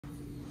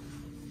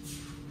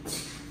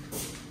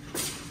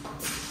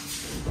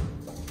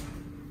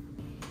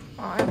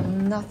I have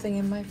nothing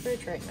in my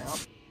fridge right now.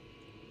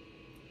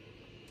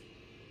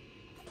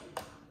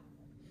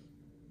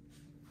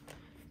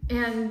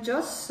 And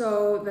just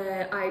so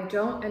that I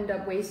don't end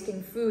up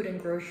wasting food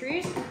and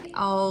groceries,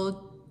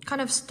 I'll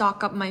kind of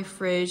stock up my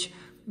fridge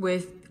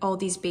with all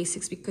these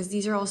basics because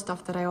these are all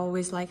stuff that I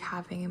always like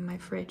having in my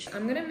fridge.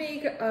 I'm gonna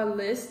make a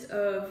list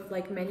of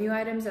like menu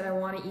items that I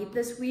want to eat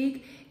this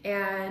week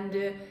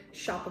and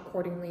shop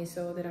accordingly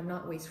so that I'm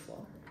not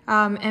wasteful.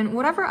 And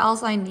whatever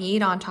else I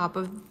need on top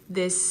of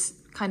this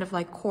kind of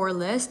like core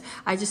list,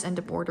 I just end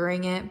up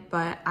ordering it,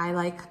 but I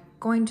like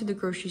going to the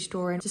grocery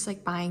store and just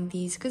like buying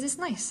these because it's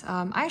nice.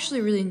 I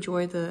actually really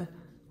enjoy the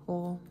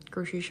whole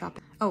grocery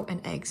shopping. Oh,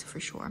 and eggs for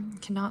sure.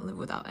 Cannot live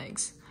without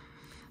eggs.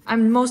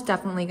 I'm most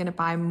definitely gonna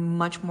buy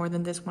much more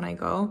than this when I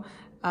go.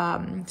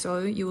 So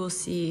you will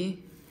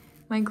see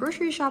my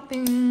grocery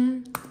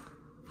shopping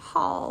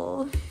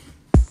haul.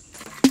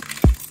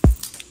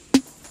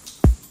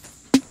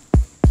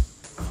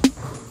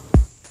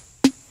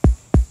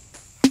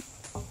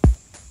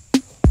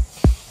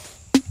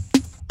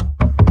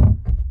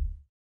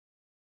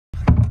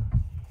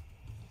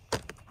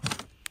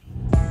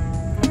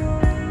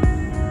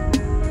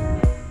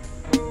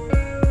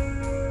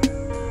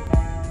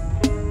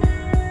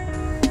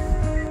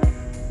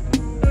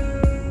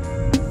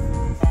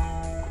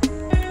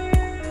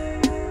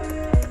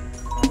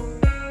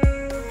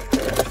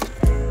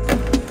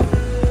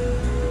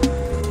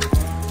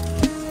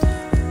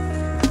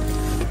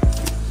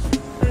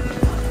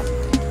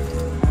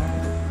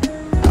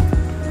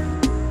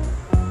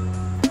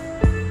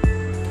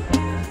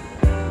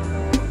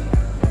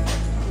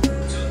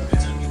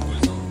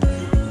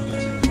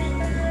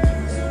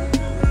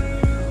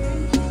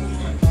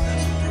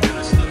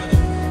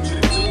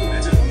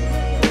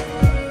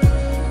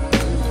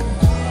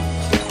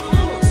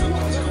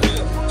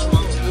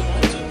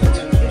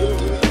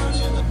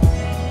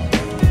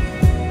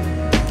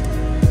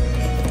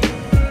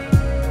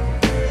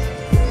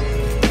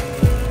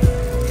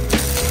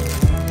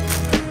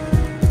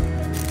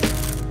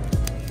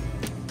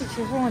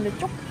 죄송한데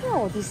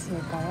쪽파 어디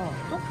있을까요?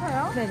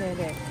 쪽파요?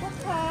 네네네.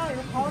 쪽파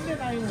이거 가운데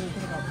라인으로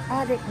들어가요.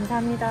 아, 네,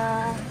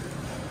 감사합니다.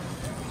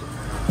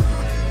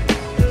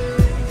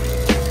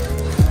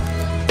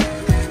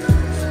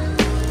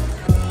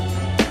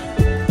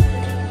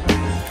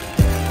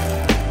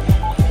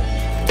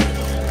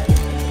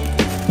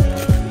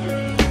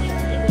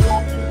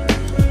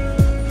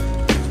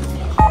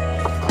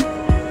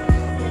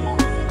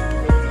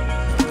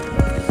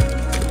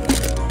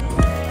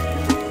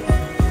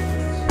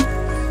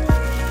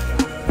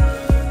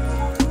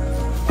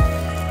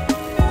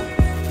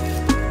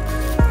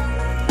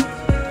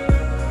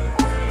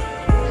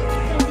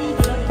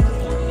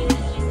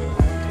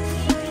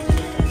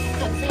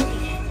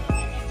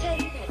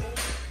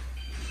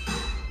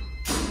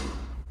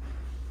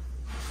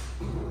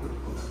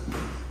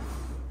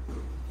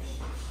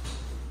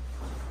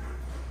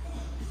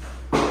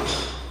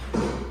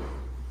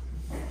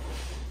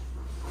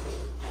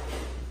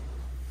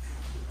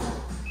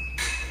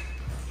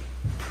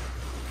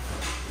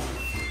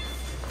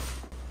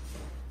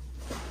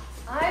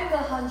 I'm the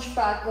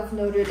Hunchback of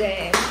Notre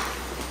Dame.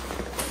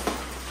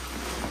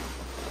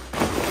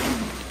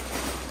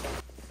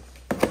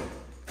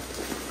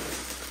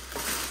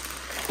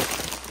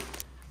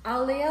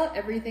 I'll lay out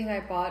everything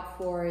I bought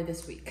for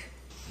this week.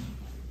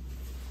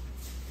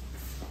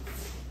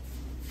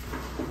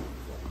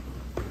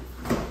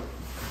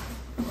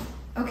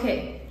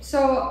 Okay,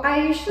 so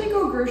I usually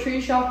go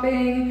grocery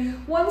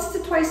shopping once to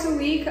twice a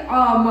week.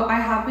 I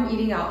have been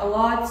eating out a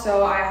lot,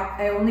 so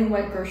I only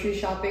went grocery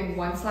shopping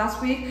once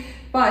last week,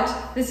 but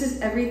this is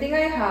everything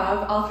I have.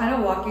 I'll kind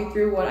of walk you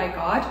through what I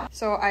got.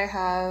 So I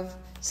have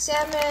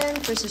salmon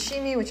for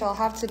sashimi, which I'll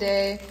have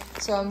today,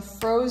 some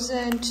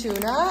frozen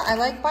tuna. I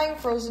like buying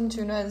frozen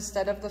tuna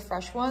instead of the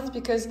fresh ones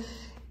because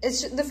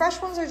the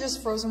fresh ones are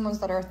just frozen ones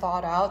that are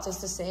thawed out, so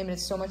it's the same and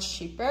it's so much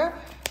cheaper.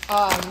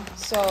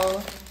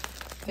 So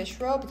fish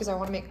roe because I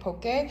want to make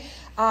poke.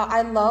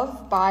 I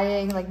love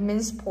buying like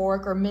minced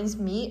pork or minced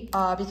meat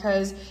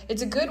because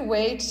it's a good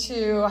way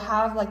to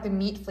have like the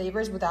meat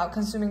flavors without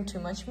consuming too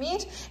much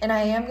meat. And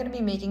I am going to be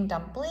making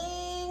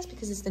dumplings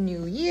because it's the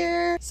new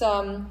year.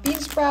 Some bean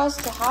sprouts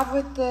to have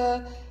with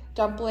the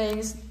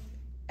dumplings.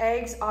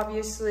 Eggs,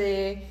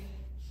 obviously.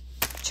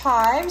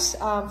 Chives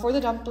for the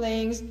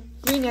dumplings.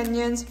 Green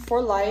onions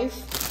for life.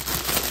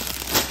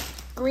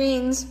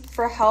 Greens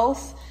for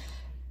health.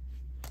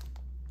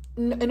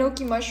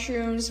 Enoki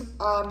mushrooms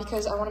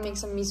because I want to make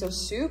some miso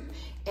soup,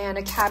 and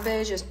a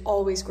cabbage is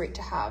always great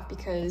to have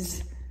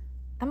because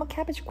I'm a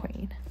cabbage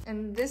queen.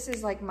 And this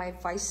is like my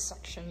vice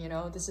section, you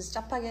know. This is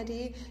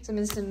spaghetti, some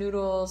instant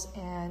noodles,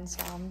 and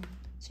some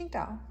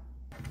Qingdao.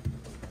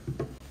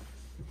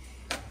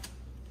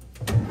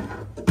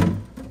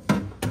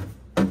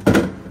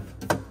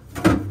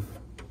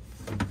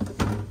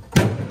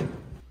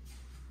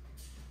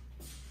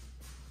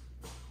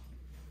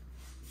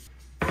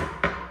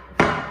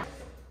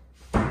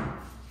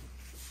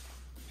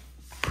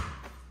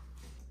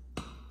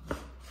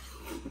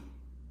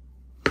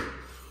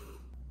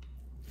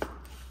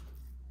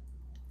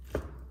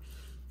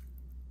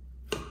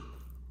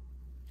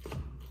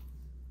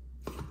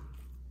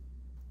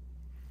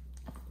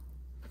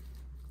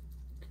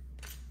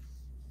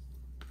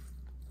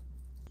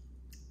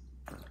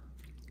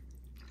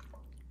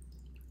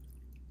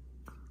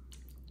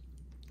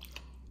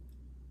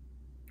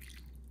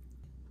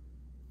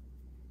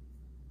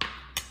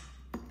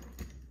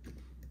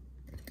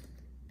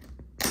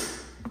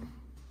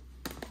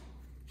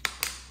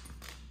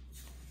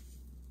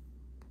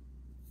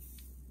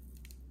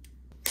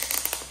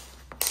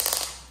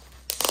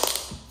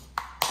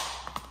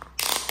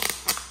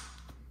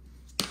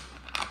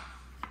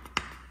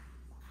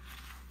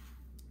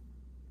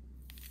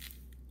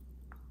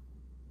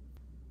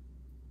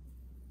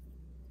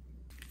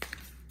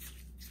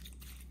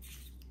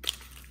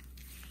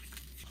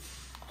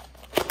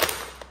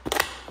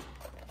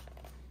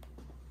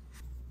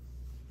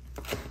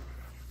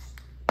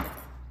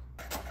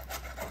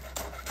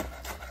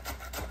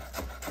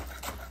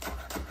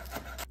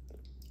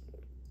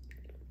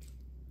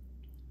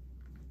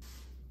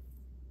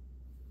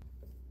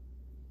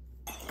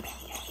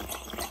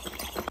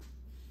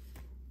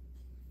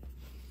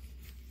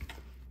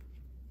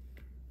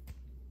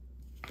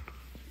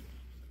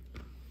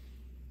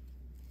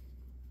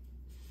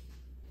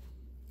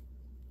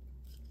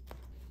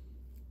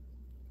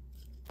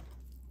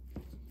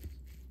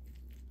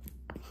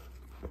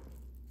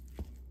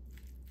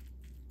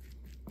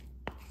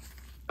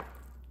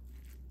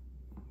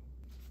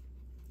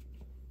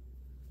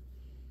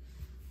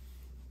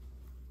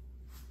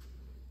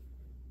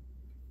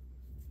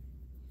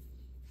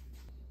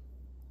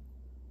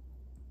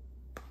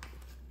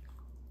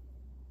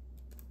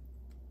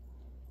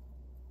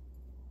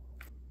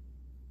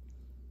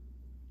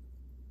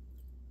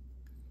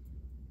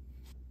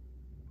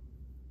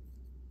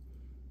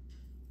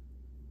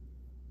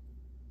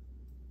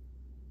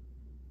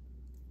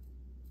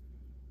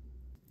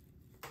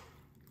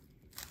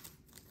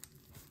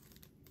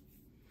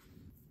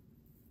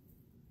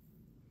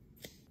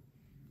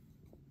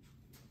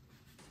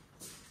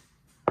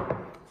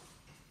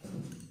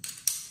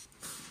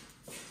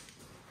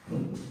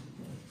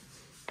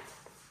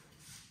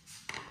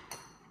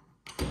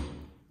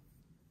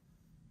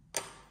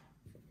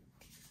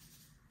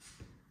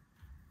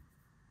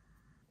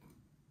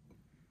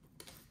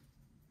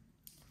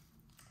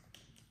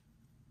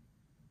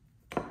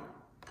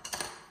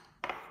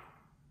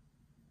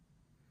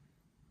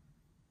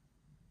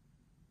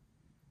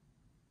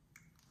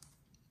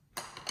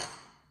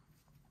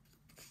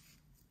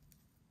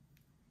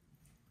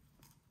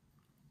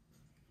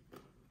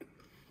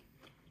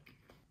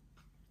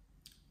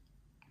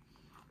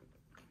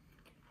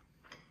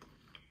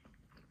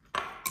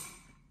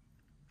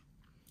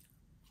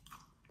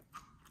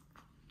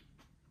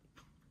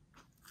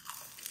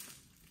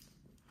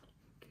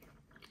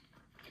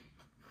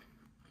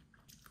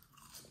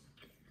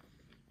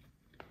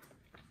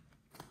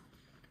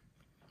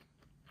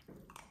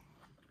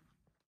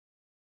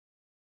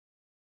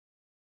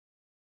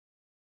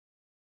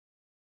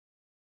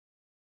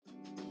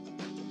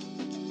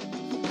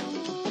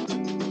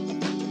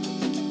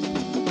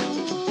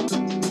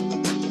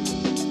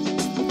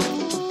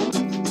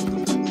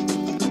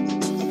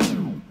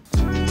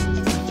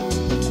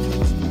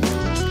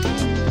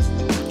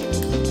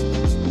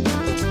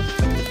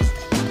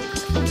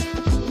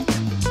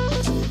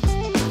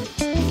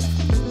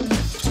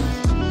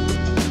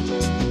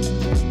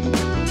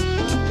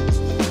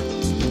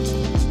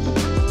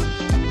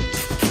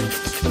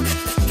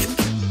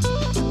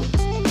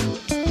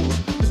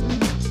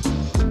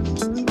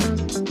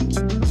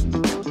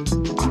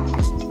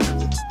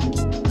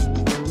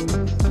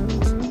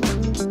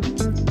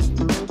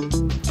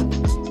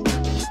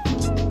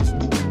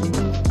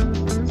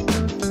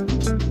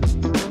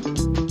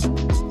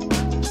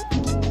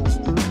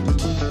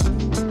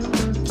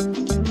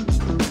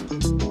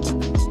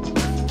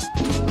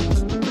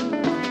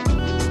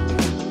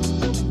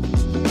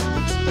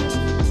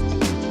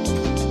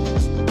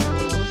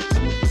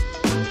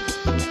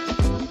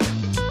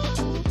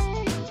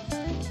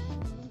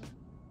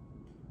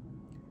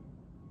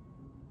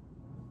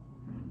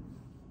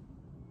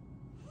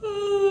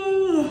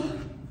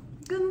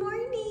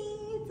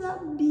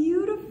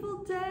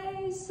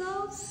 day,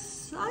 so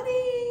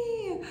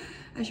sunny.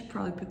 I should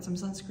probably put some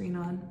sunscreen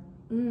on.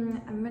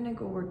 I'm gonna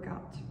go work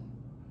out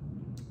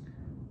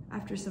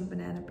after some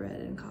banana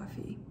bread and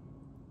coffee.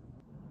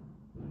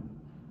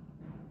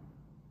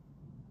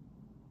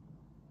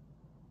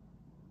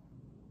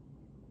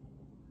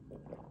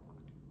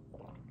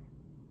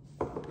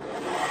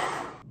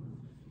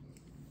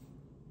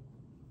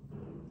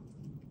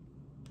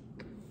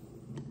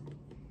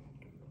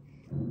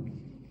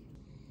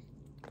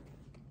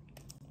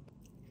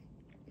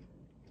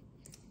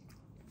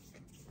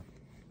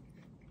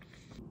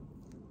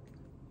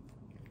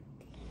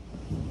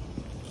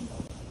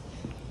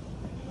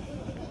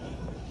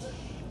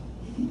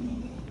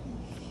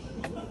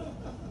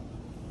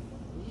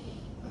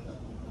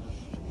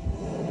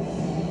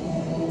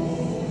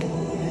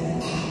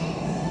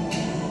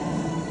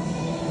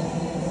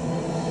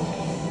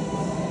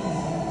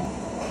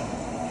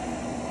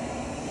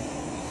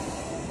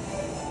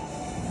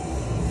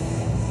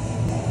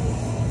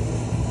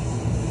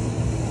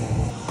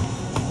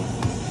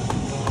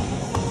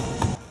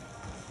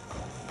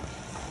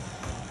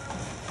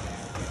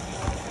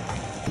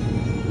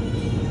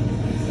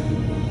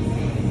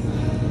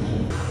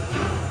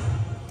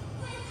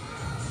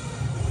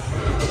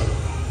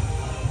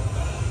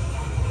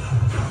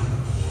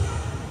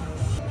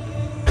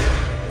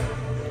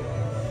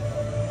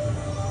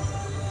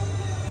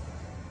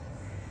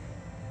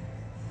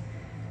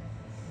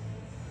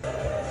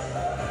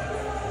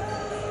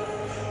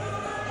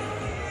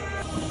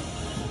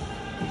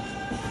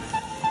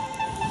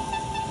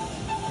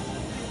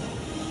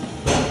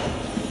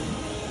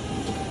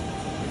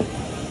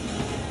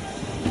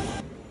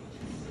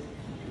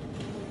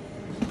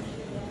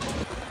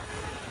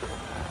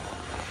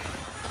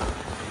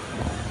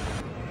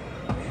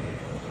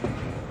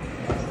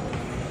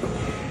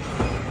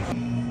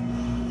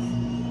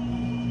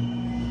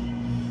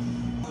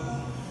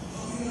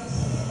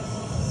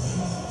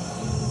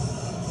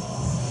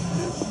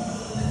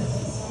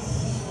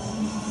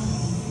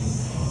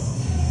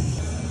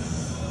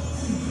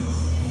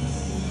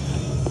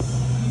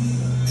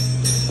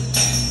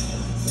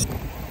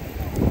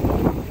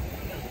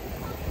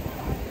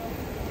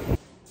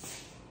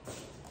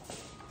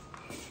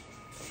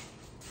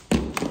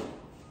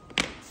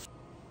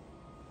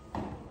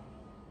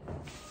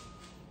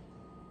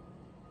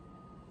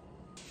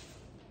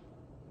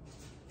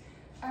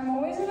 I'm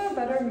always in a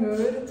better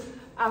mood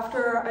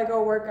after I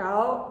go work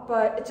out,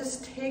 but it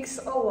just takes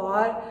a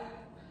lot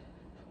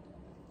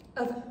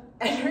of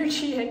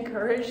energy and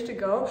courage to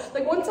go.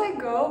 Like once I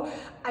go,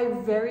 I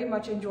very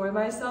much enjoy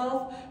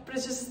myself, but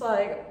it's just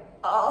like,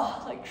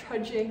 oh, like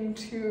trudging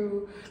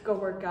to go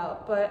work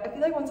out. But I feel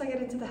like once I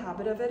get into the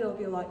habit of it, it'll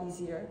be a lot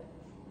easier.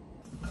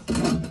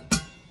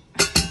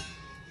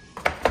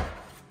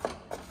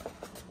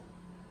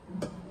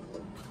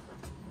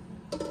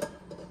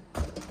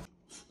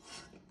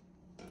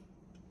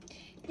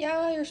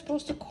 Yeah, you're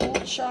supposed to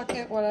cold shock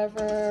it,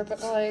 whatever,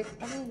 but like,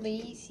 I'm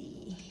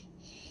lazy.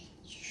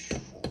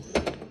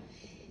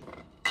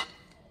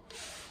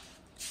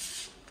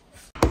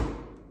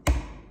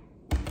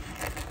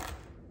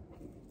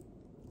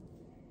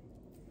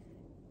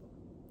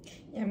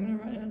 Yeah, I'm gonna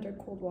run it under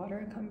cold water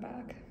and come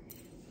back.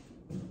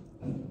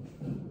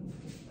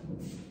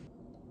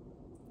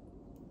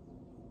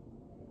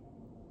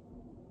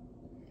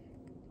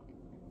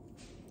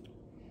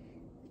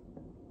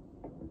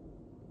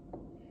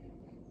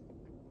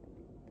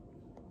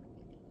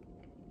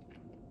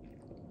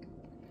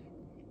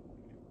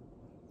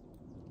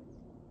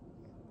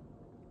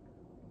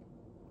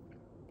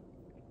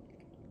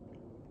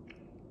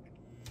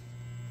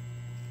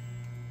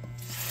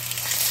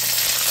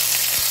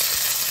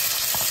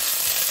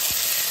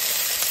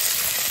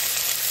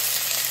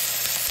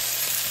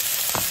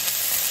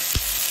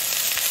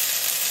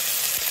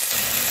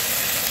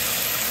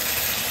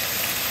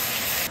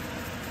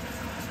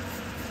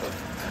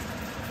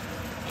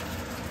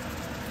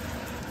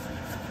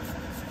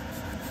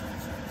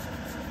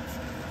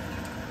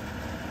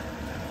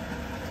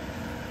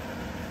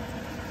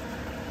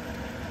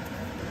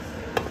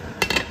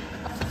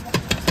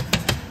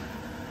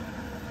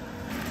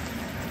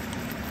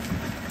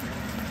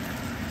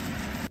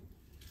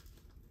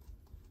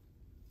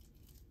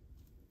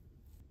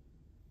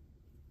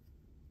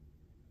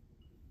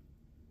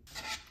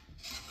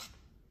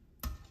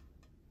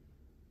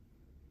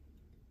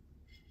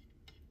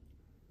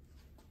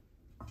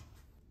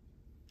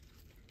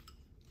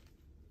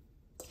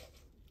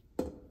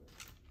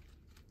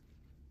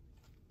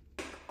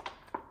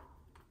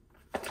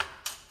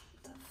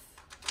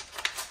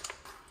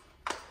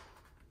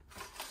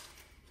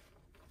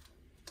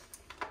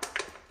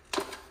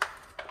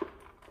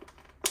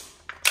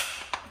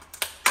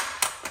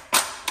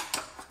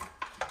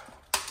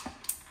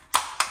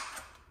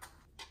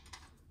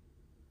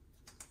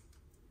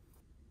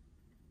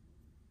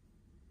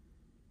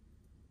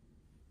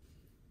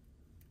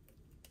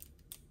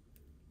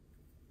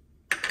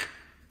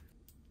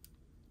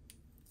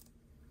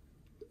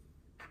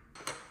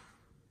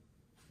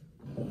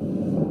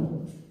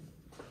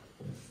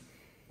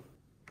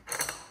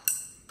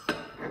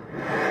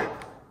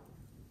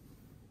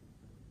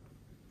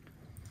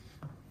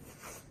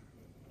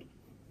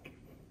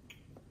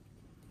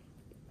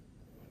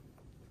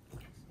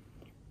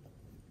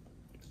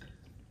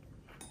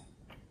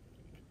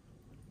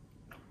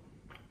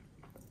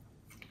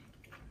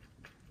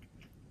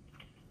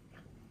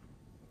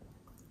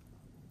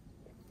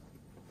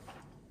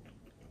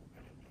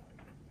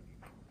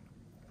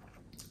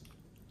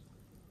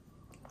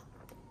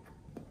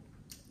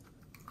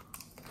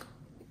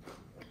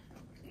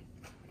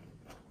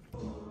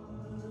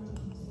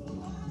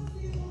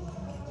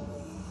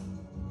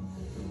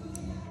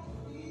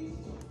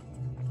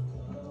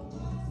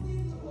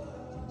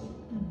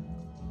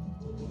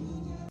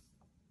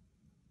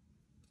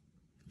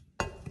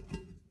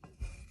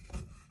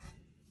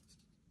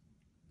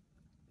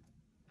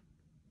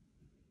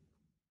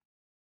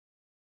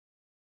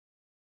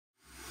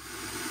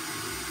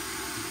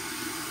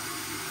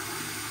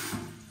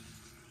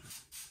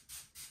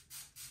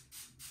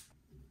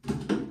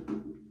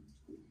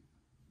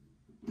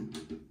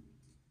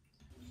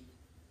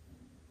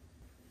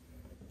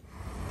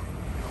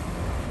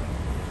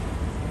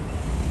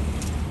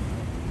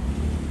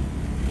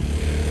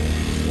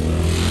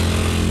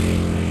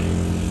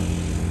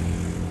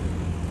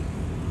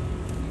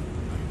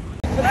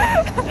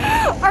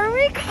 Are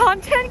we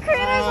content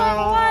creators or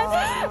what?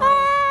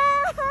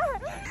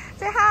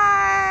 Say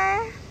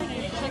hi.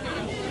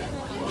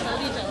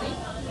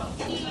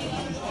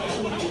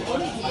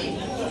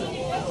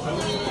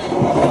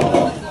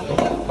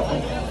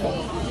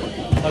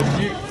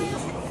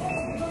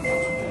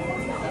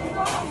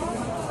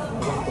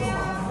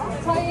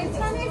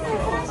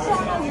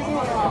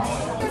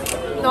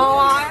 No,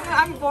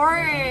 I'm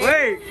boring.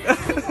 Wait!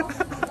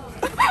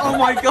 Oh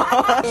my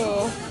god!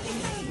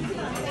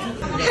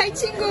 Hi,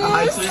 친구.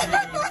 Hi, 친구.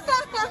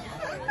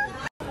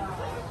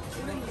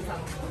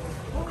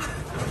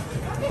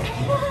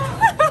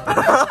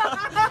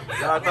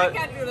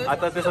 I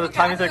thought this was a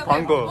Chinese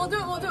광고.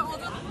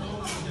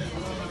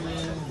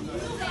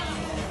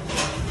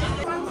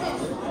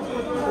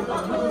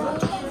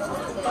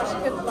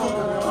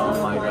 Oh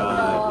my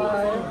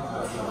god.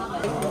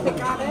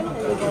 Pecan,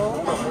 there you go.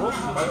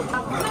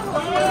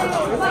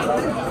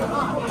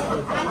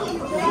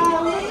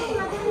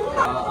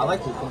 I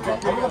like cucumber. I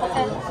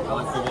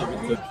like the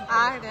too.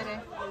 아, 네네.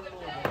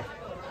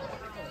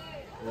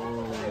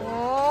 오.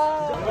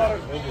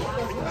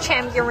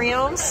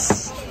 Champions.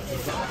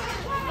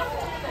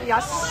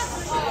 Yes.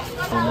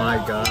 Oh my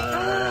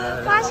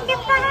god.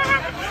 맛있겠다.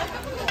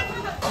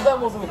 남자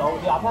모습이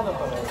나오지 앞에 하는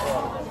거예요.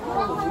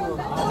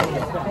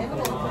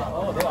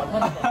 내가 앞에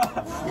하는 거.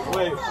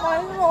 Wait.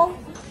 맛있어.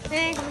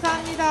 네,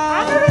 감사합니다.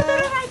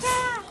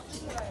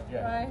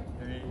 Yeah.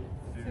 3,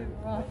 2,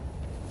 1.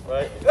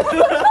 Right.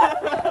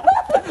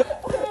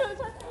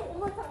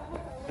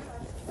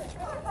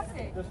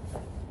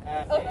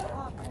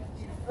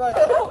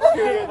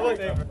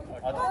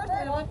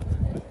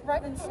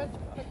 Right in front.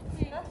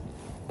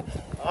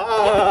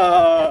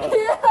 Ah.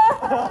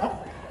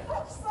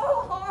 So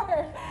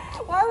hard.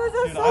 Why was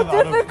it so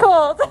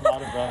difficult? I'm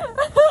out of breath.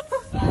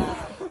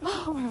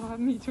 Oh my god,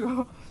 me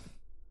too.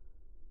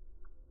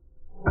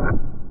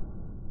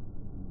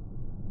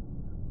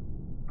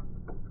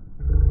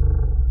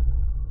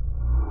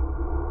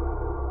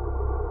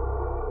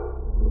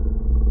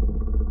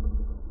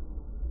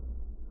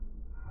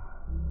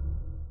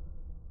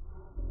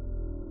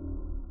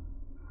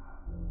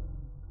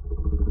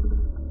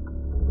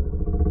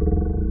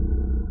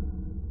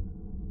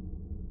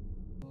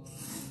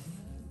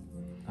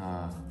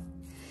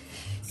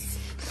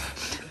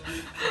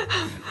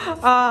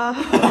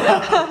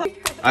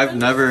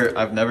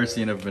 I've never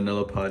seen a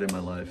vanilla pod in my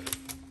life.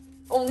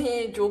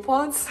 Only Joe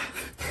pods.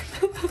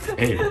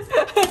 Hey. There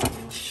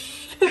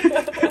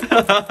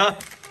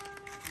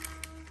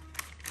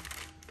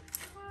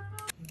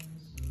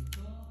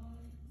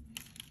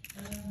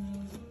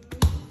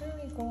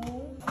we go.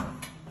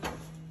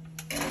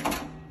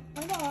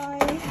 Bye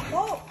bye.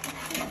 Oh,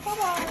 bye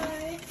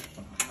bye.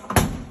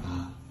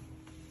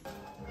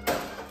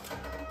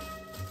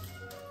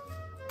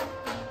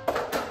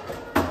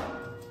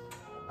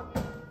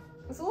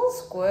 It's a little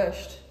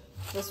squished,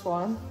 this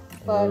one,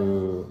 but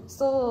Ooh.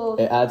 still.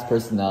 It adds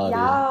personality.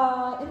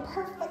 Yeah,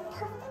 imperfect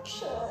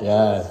perfection.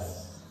 Yes.